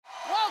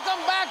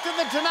Welcome back to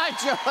The Tonight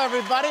Show,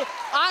 everybody.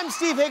 I'm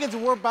Steve Higgins,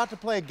 and we're about to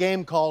play a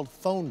game called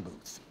Phone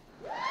Booth.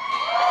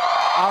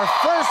 Our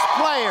first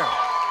player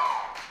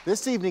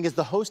this evening is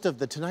the host of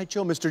The Tonight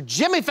Show, Mr.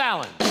 Jimmy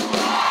Fallon.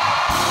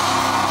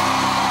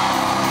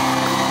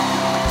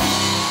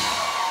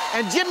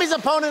 And Jimmy's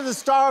opponent is the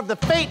star of The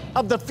Fate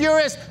of the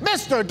Furious,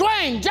 Mr.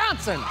 Dwayne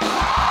Johnson.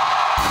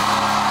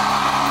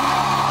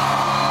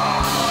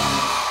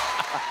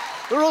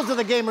 The rules of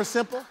the game are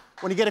simple.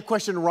 When you get a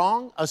question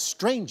wrong, a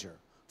stranger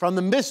from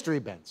the mystery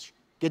bench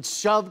gets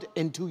shoved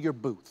into your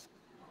booth.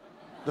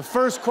 The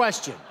first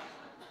question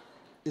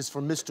is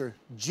for Mr.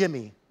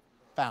 Jimmy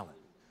Fallon.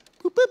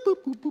 Boop, boop, boop,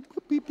 boop, boop,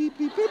 boop, beep, beep,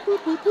 beep, beep, boop,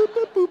 boop, boop,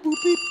 boop, boop, boop,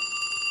 beep.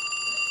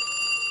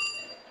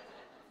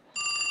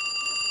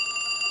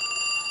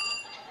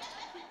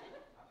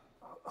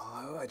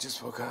 Hello, I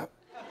just woke up.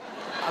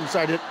 I'm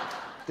sorry,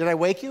 did I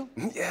wake you?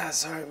 Yeah,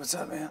 sorry, what's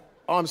up, man?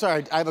 Oh, I'm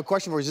sorry, I have a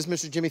question for you. Is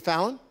this Mr. Jimmy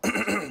Fallon?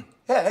 Yeah,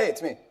 hey,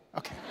 it's me.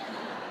 Okay.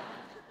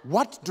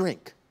 What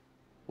drink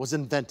was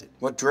invented?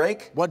 What,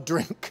 Drake? What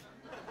drink?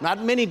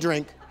 Not mini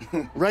drink,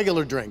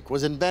 regular drink,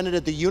 was invented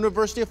at the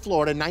University of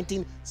Florida in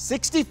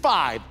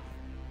 1965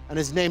 and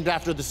is named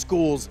after the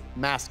school's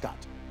mascot.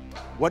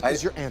 What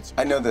is your answer?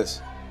 I know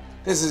this.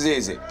 This is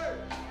easy.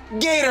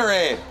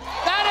 Gatorade!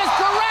 That is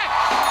correct!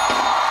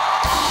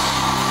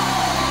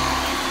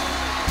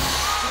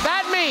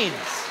 That means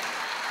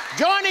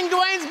joining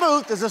Dwayne's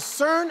booth is a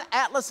CERN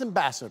Atlas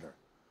ambassador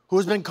who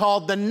has been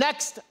called the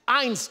next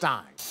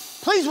Einstein.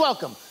 Please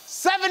welcome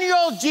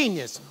 7-year-old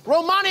genius,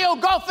 Romanio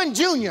Golfin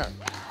Jr.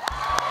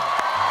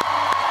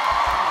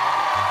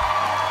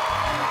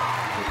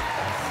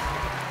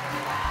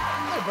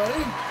 Hey,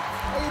 buddy.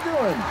 How you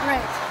doing?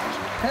 Right.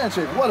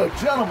 Handshake. What a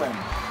gentleman.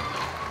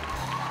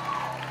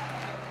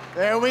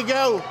 There we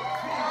go.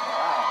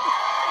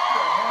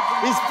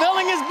 He's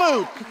filling his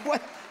booth.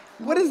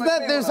 What is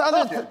that? There's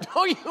other...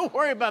 Don't you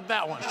worry about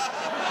that one.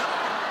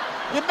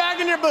 Get back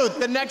in your booth.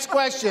 The next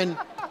question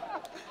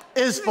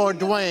is for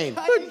Dwayne.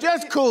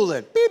 Just cool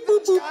it. Beep,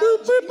 boop, boop,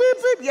 boop, boop, boop,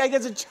 boop. Yeah, he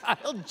gets a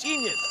child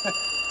genius.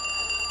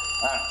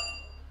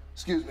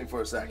 Excuse me for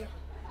a second.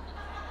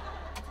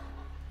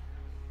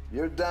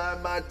 Your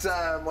dime, my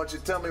time. Why don't you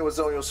tell me what's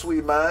on your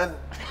sweet mind?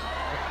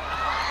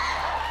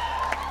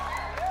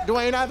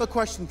 Dwayne, I have a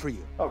question for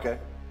you. Okay.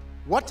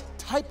 What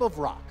type of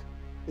rock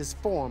is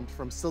formed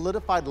from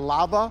solidified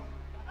lava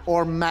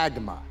or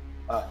magma?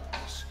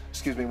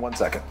 Excuse me 1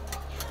 second.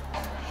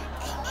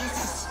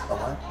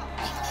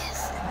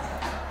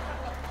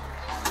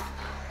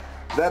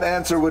 That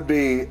answer would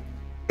be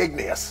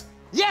igneous.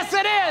 Yes,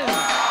 it is!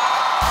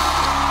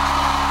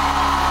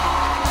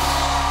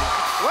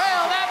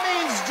 Well, that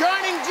means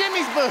joining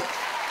Jimmy's booth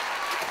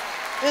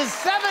is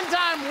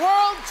 7-time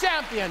world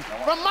champion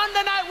from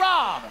Monday Night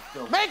Raw.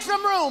 Make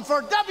some room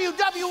for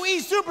WWE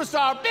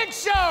superstar Big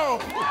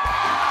Show!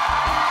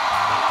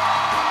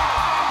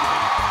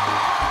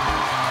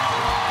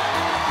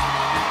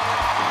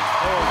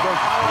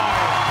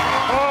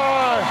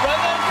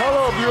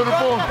 Hello,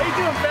 beautiful. How you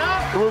doing, pal?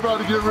 We're about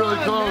to get really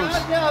close.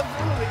 Yeah,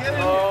 absolutely. Get in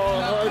here.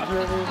 Oh, hi,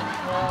 Jimmy.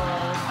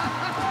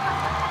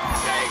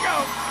 There you go.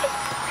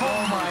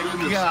 Oh, my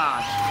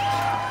gosh.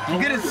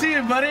 Good to see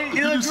you, buddy.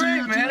 You look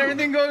great, man.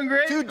 Everything going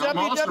great? Two I'm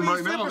awesome WWE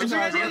right now.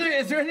 superstars.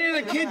 Is there any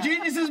other kid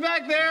geniuses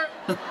back there?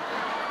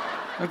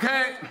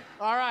 Okay.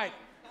 All right.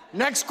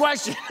 Next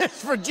question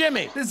is for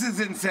Jimmy. This is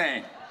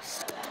insane.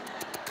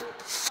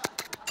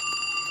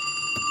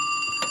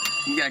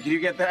 Yeah, can you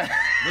get that?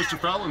 Mr.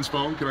 Fallon's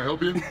phone, can I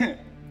help you?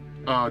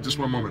 Just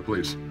one moment,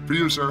 please. For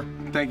you, sir.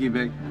 Thank you,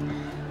 Big.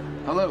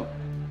 Hello.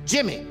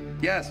 Jimmy,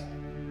 Yes.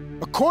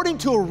 according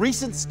to a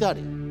recent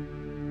study,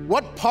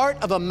 what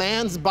part of a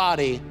man's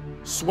body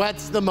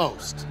sweats the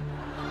most?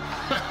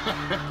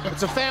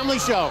 It's a family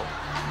show.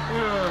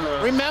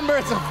 Remember,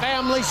 it's a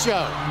family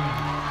show.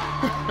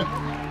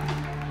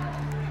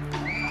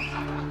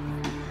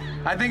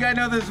 I think I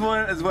know this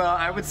one as well.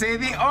 I would say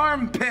the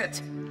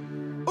armpit.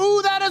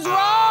 Ooh, that is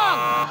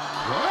wrong!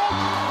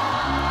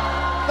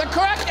 The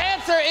correct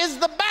answer is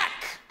the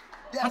back.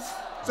 Yes.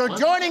 So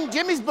joining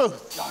Jimmy's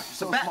booth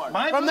So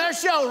my from their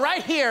show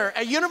right here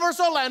at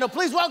Universal Orlando,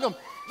 please welcome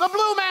the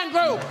Blue Man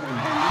Group.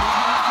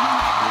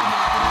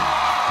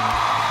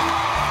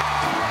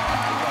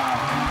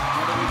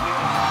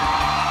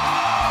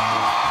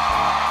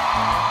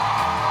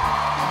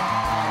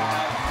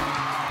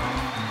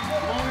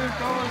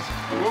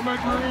 We'll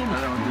make room.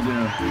 I don't know what to do.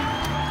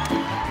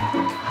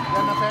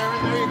 Got enough air in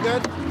there? You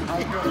good?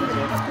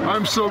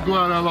 I'm so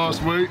glad I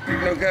lost weight.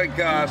 Okay,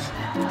 gosh.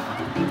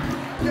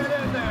 Get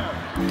in there.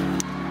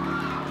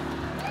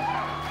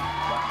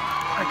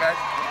 Hi, guys.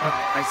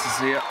 Nice to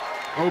see you.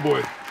 Oh,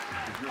 boy.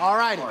 All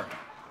righty.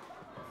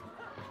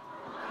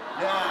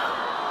 Yeah.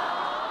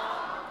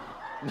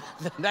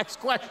 The next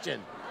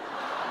question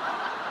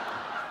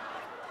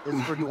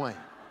is for Dwayne.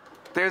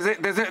 There's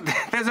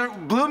a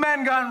blue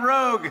man gone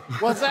rogue.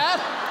 What's that?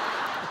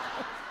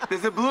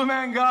 There's a blue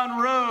man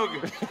gone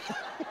rogue.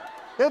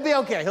 He'll be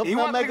okay. He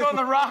wants to go on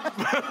the rock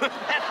booth.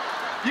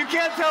 You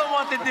can't tell him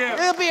what to do.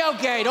 He'll be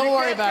okay. Don't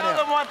worry can't about tell it.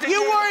 them what to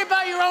You do. worry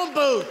about your own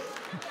booth.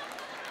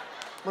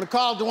 I'm gonna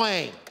call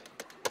Dwayne.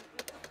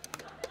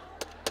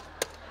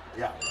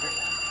 Yeah.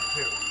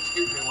 Here,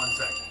 excuse me 1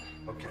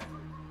 second. Okay.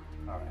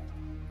 All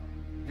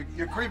right.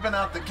 You're creeping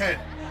out the kid.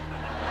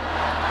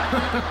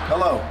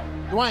 Hello.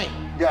 Dwayne,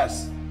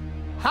 Yes.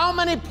 how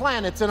many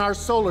planets in our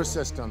solar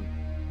system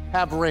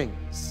have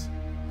rings?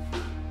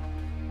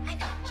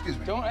 Excuse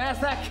me. Don't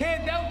ask that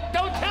kid.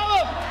 Don't tell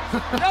him.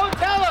 Don't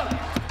tell him.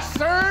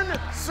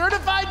 CERN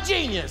certified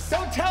genius.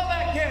 Don't tell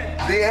that kid.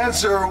 The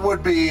answer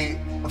would be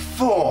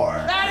 4.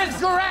 That is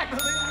correct.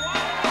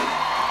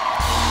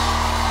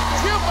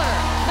 Jupiter,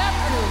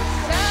 Neptune,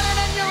 Saturn,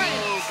 and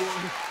Uranus.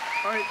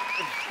 All right,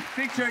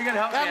 Big Show, you gotta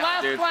help me That out,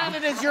 last dude.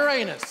 planet is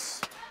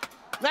Uranus.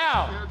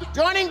 Now,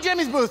 joining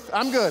Jimmy's booth,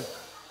 I'm good.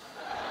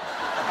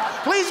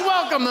 Please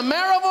welcome the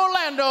mayor of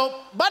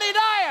Orlando, Buddy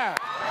Dyer.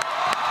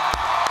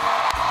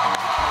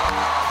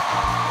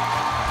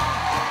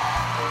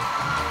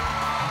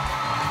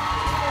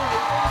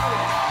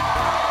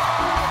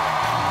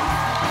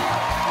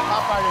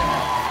 Hop right in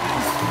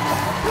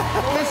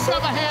there. Just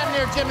shove a hand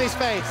near Jimmy's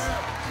face.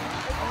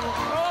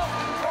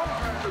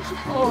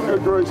 Oh,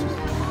 good gracious.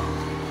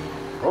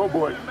 Oh,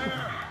 boy.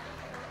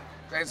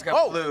 Dwayne's got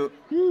Oh. flu.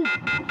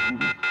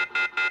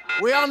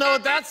 We all know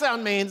what that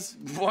sound means.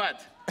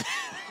 What?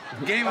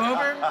 Game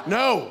over?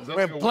 No, we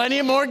have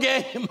plenty more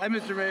game. Hi,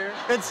 Mr. Mayor.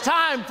 It's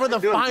time for the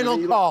final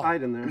call.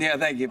 Yeah,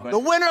 thank you, buddy. The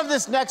winner of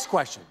this next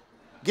question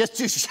gets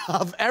to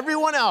shove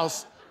everyone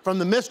else from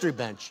the mystery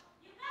bench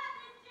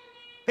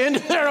into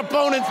their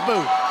opponent's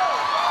booth.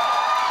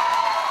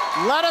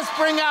 Let us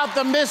bring out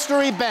the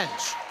mystery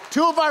bench.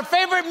 Two of our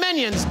favorite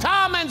minions,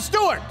 Tom and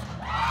Stuart.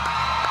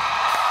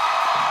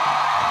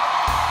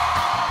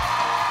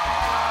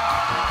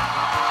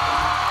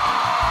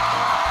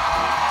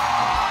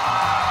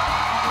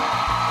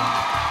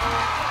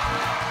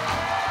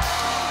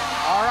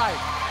 All right.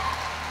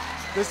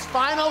 This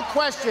final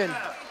question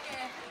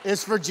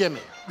is for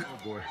Jimmy. Oh,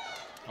 boy.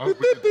 I hope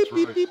we get this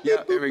right.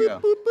 Yeah, here we go.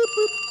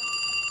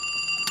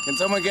 Can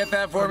someone get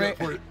that for me?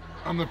 Okay, wait.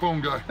 I'm the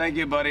phone guy. Thank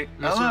you, buddy.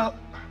 Yes, Hello. sir.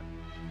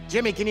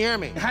 Jimmy, can you hear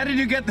me? How did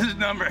you get this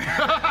number?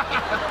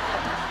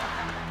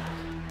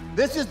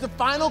 This is the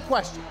final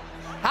question.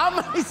 How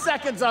many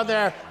seconds are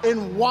there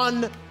in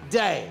one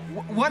day?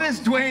 What is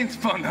Dwayne's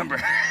phone number?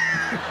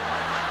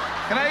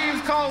 Can I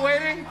use call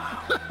waiting?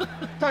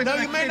 No,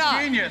 you may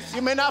not. Genius.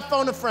 You may not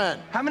phone a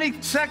friend. How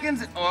many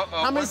seconds?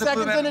 How many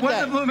seconds in a When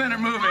day? the blue men are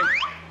moving.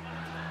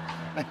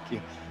 Thank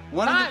you.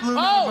 When are the blue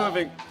men Oh, are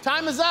moving?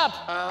 time is up.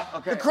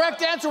 Okay. The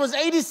correct answer was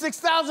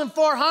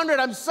 86,400.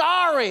 I'm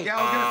sorry. Yeah,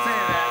 I was gonna say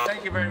that.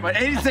 Thank you very much.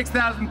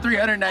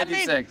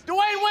 86,396.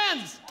 Dwayne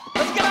wins.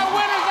 Let's get our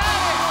winners out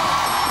of here.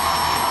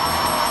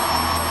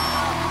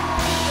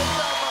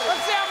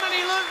 Let's see how many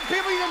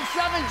people you can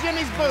shove in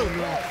Jimmy's booth.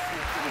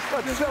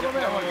 Let's shove him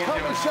in.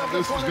 Help me shove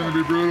This this is one going to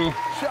in. be brutal.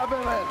 Shove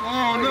him in.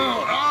 Oh,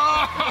 no.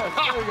 Ah!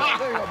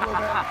 There you go, blue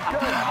man.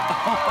 Good.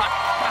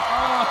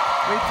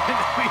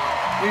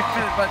 We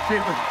finished my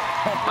treatment.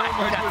 Oh my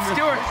God.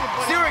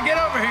 Stuart, get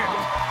over here.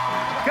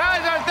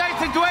 Guys, our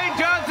thanks to Dwayne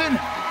Johnson,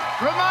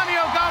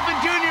 Romanio Golfin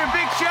Jr.,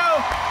 Big Show,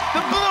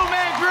 the Blue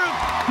Man Group,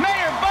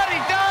 Mayor Buddy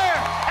Dyer,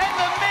 and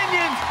the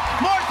Minions.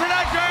 More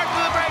tonight right after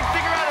the break.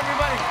 Stick around,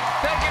 everybody.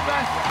 Thank you,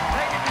 guys.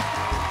 Thank you.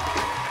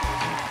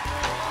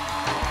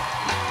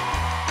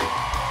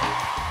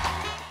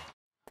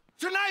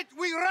 Tonight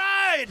we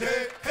ride!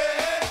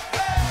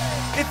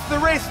 It's the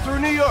race through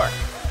New York,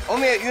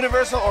 only at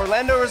Universal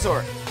Orlando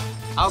Resort.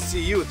 I'll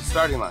see you at the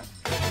starting line.